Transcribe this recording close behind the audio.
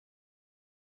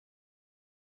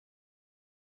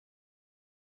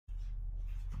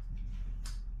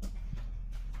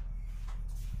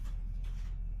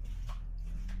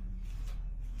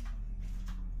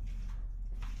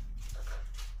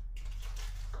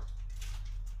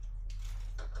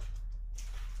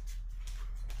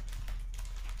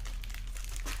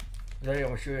Today I'm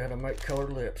going to show you how to make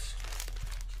colored lips.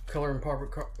 Color and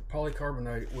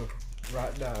polycarbonate with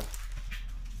right dye.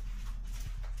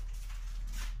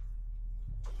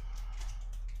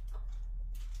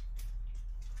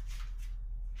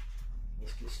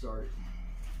 Let's get started.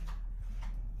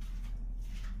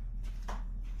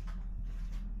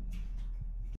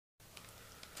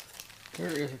 Here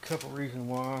is a couple reasons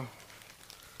why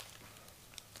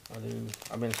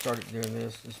I've been started doing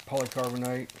this. This is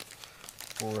polycarbonate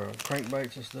for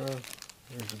crankbaits and stuff.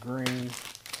 There's the green,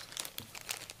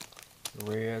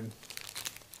 the red,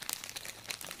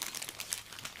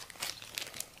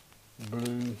 blue,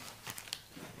 and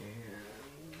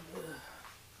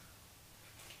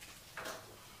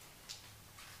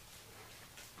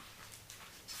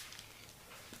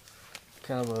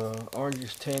kind of a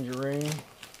orangish tangerine,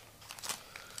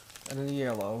 and then the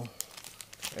yellow.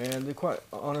 And to be quite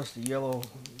honest, the yellow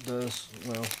does,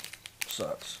 well,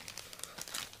 sucks.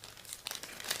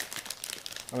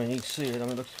 I mean, you can see it, I mean,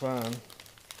 it looks fine.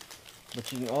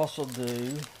 But you can also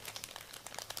do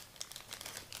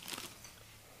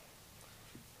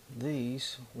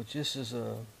these, which this is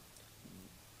a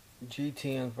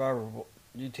G10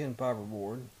 fiber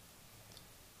board.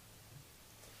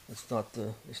 It's not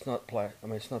the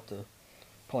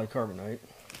polycarbonate.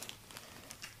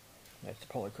 That's the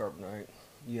polycarbonate,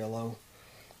 yellow.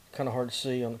 Kind of hard to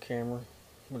see on the camera,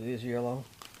 but it is yellow.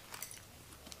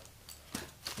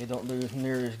 It don't do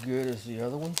near as good as the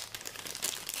other one.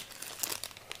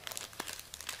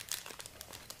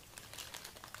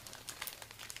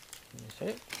 You see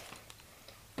it?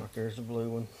 Like there's the blue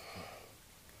one.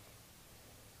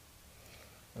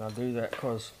 And I do that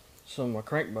because some of my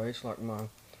crankbaits, like my,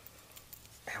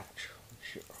 ouch,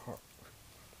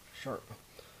 sharp,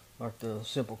 like the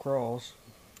simple craws,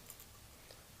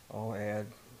 I'll add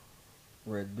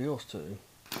red bills to.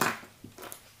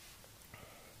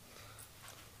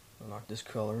 Like this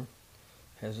color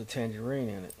has a tangerine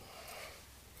in it.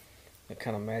 It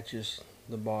kind of matches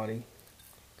the body,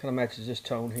 kind of matches this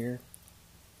tone here.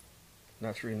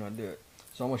 That's the reason I do it.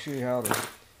 So I'm going to show you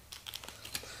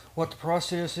what the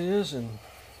process is and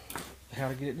how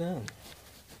to get it done.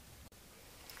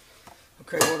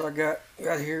 Okay, what I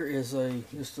got here is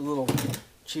just a little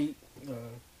cheap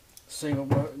single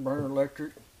burner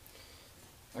electric.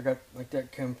 I got like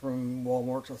that come from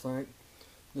Walmart, I think.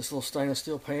 This little stainless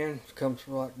steel pan comes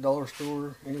from like dollar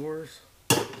store, anywhere.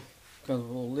 Comes with a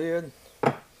little lid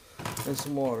and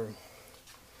some water.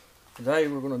 Today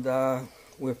we're going to dye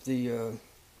with the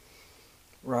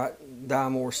dye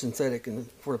more synthetic. And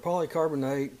for the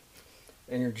polycarbonate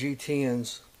and your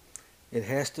G10s, it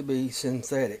has to be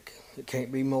synthetic. It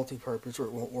can't be multi-purpose or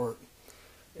it won't work.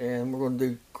 And we're going to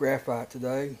do graphite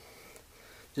today,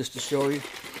 just to show you,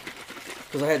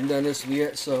 because I hadn't done this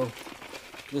yet, so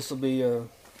this will be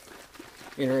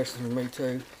interesting for me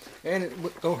too. And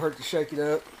it don't hurt to shake it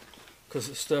up, because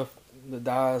the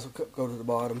dyes will go to the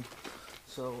bottom.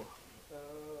 So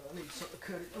I need something to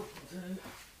cut it open too.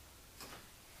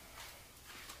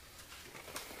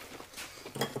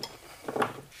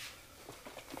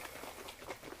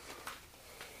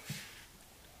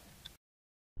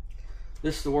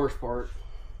 This is the worst part.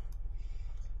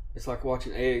 It's like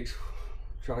watching eggs.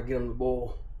 Try to get them to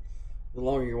boil. The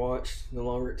longer you watch, the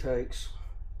longer it takes.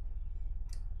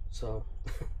 So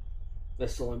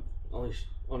that's the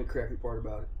only crappy part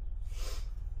about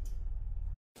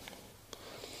it.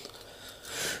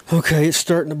 Okay, it's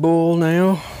starting to boil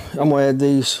now. I'm gonna add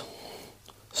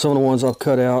some of the ones I've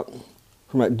cut out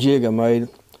from that jig I made.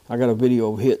 I got a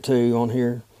video of it too on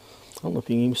here. I don't know if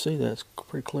you can even see that. It's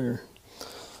pretty clear.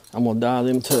 I'm gonna dye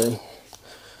them too.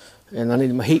 And I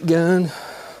need my heat gun.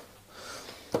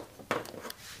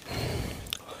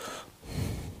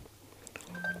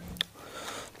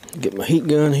 Get my heat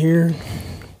gun here.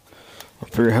 I'll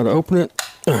figure out how to open it.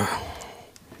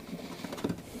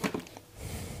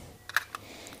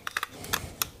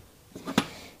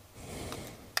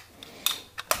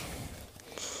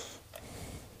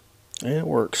 And it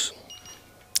works.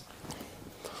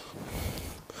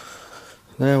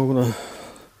 Now we're gonna,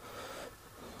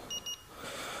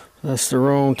 that's the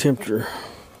wrong temperature.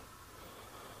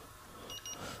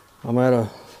 I'm at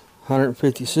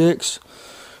 156.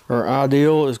 Our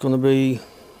ideal is going to be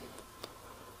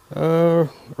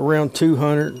around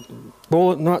 200.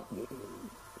 Boil it, not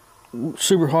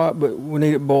super hot, but we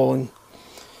need it boiling.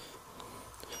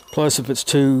 Plus, if it's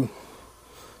too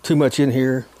much in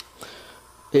here,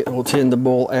 it will tend to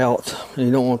boil out, and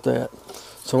you don't want that.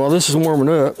 So while this is warming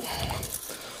up,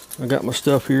 I got my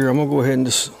stuff here. I'm gonna go ahead and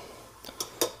just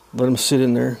let them sit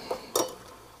in there.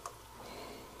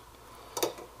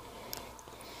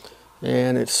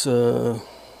 And it's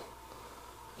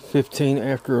 15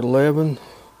 after 11.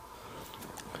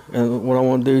 And what I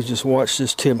want to do is just watch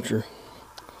this temperature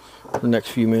for the next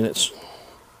few minutes.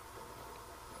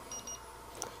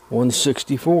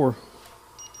 164.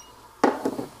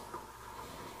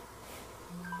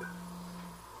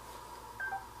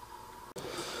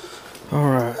 All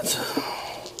right.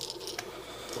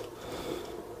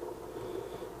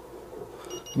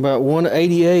 About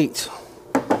 188.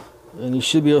 And you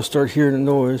should be able to start hearing the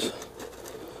noise.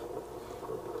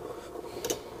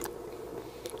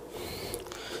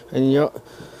 And you know,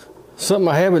 something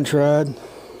I haven't tried,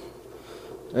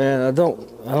 and I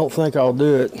don't think I'll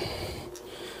do it,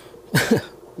 but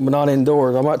not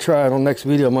indoors. I might try it on the next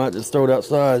video. I might just throw it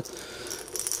outside.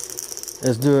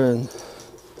 Is doing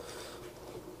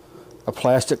a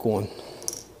plastic one.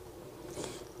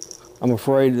 I'm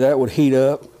afraid that would heat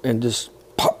up and just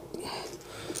pop.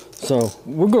 So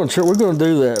we're gonna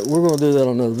do that. We're gonna do that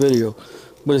on another video,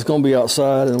 but it's gonna be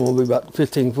outside, and we'll be about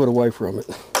 15 foot away from it.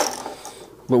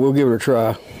 But we'll give it a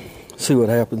try, see what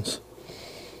happens.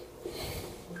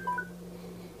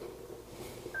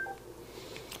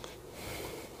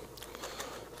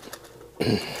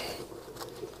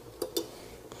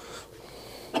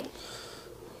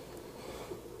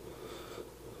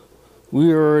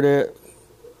 We are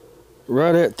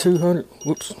right at 200.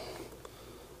 Whoops.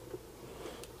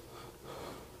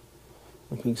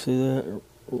 If you can see that.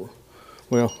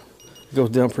 Well, it goes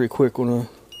down pretty quick when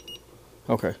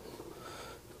okay.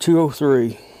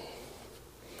 203.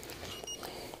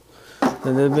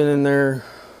 And they've been in there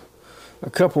a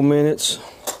couple minutes.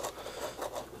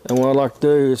 And what I like to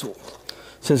do is,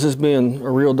 since it's being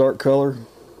a real dark color,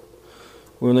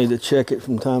 we'll need to check it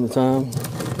from time to time.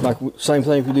 Like same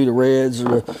thing if you do the reds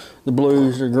or the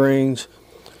blues or greens,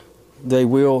 they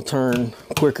will turn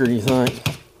quicker than you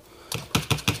think.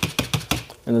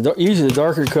 And usually the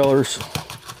darker colors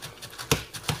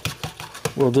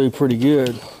will do pretty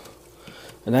good.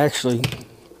 And actually,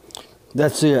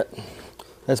 that's it.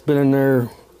 That's been in there a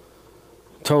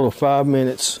total of 5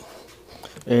 minutes.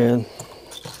 And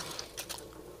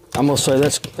I'm gonna say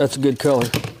that's a good color.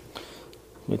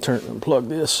 Let me turn and plug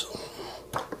this.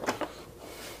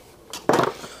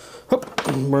 Oop,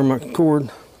 burn my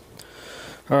cord.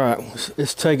 All right,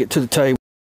 let's take it to the table.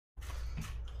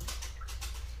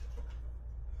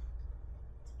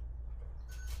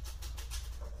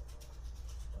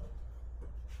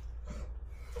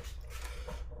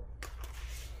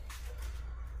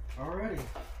 Alrighty,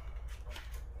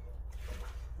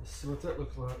 let's see what that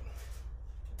looks like.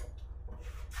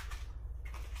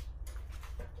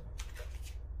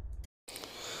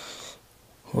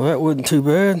 Well, that wasn't too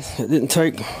bad. It didn't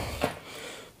take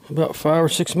about 5 or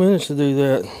 6 minutes to do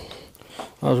that.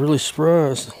 I was really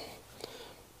surprised.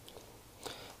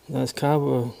 That's kind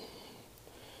of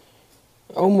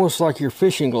almost like your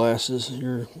fishing glasses,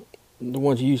 the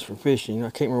ones you use for fishing. I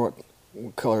can't remember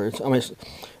what color it's. I mean,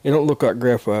 it don't look like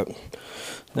graphite.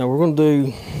 Now we're going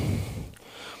to do.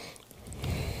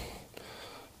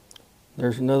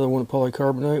 There's another one of the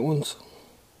polycarbonate ones.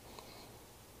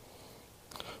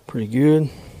 Pretty good.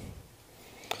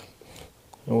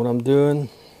 And what I'm doing,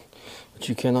 but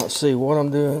you cannot see what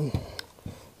I'm doing.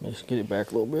 Let's get it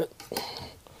back a little bit.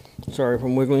 Sorry if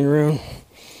I'm wiggling around.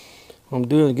 What I'm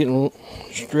doing is getting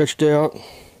stretched out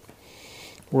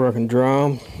where I can dry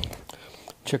them.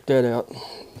 Check that out.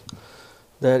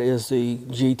 That is the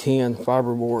G10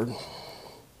 fiberboard.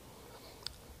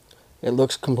 It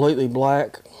looks completely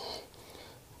black,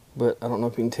 but I don't know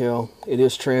if you can tell. It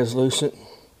is translucent.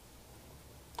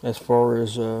 As far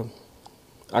as I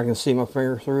can see my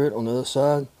finger through it on the other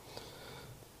side.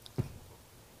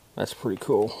 That's pretty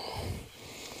cool.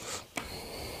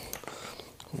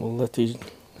 We'll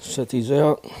set these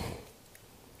out.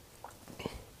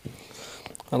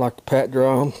 I like to pat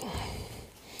dry them.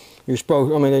 You're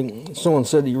supposed, I mean, someone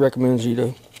said he recommends you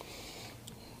to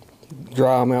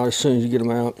dry them out as soon as you get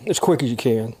them out, as quick as you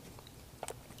can.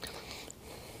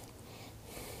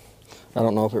 I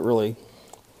don't know if it really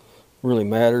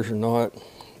matters or not,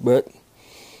 but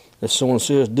if someone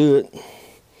says do it,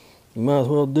 you might as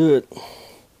well do it.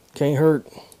 Can't hurt.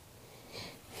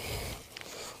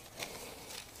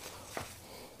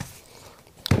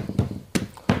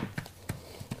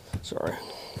 Sorry,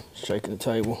 shaking the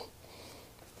table.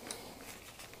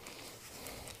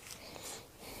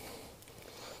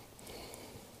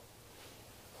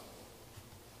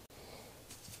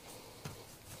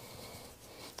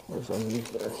 Where's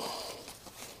underneath there?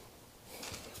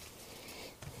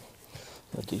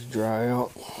 Let these dry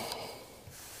out.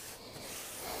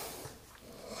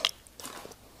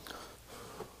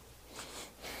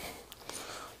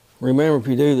 Remember, if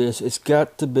you do this, it's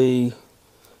got to be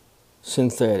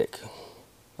synthetic.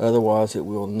 Otherwise it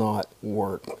will not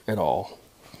work at all.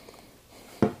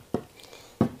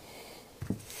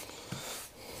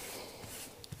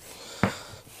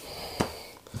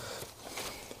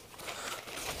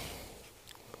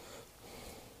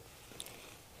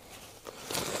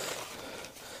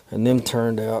 And them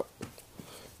turned out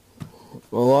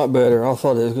a lot better. I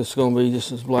thought it was going to be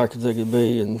just as black as they could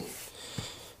be,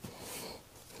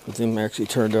 but them actually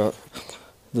turned out.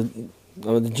 The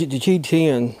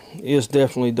G10 is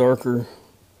definitely darker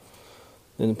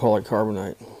than the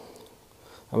polycarbonate.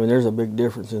 I mean, there's a big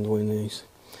difference in between these.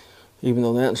 Even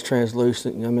though that's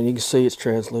translucent, I mean, you can see it's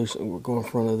translucent. We're going in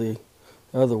front of the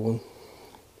other one.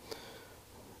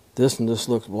 This one just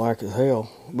looks black as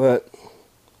hell, but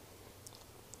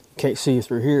can't see it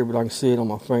through here, but I can see it on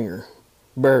my finger.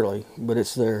 Barely, but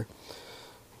it's there.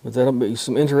 But that'll be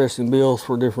some interesting builds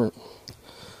for different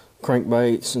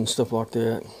crankbaits and stuff like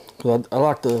that. Because I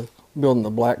like the building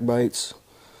the black baits,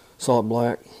 solid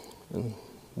black, and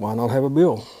why not have a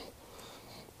bill?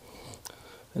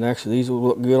 And actually these will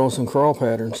look good on some crawl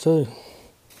patterns too.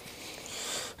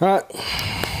 Alright,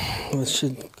 that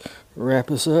should wrap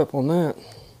us up on that.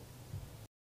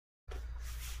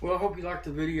 Well, I hope you liked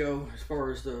the video as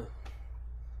far as the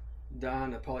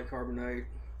dyeing the polycarbonate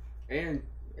and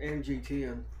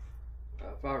G10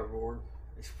 fiberboard.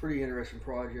 It's a pretty interesting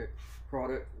product.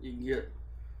 You can get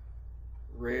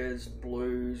reds,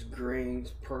 blues,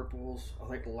 greens, purples, I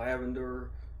think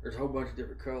lavender. There's a whole bunch of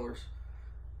different colors.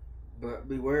 But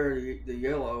beware the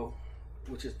yellow,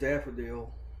 which is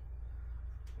daffodil.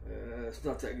 It's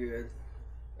not that good.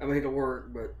 I mean, it'll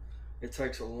work, but it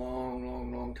takes a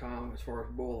long time as far as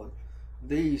boiling.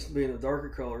 These being the darker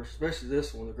colors, especially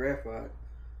this one, the graphite,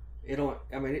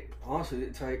 honestly,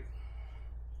 it'd take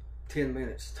 10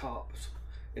 minutes tops.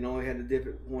 And only had to dip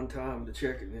it one time to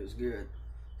check it, and it was good.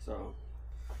 So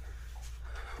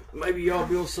maybe y'all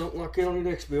build something like that on your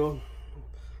next build.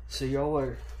 See y'all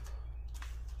later.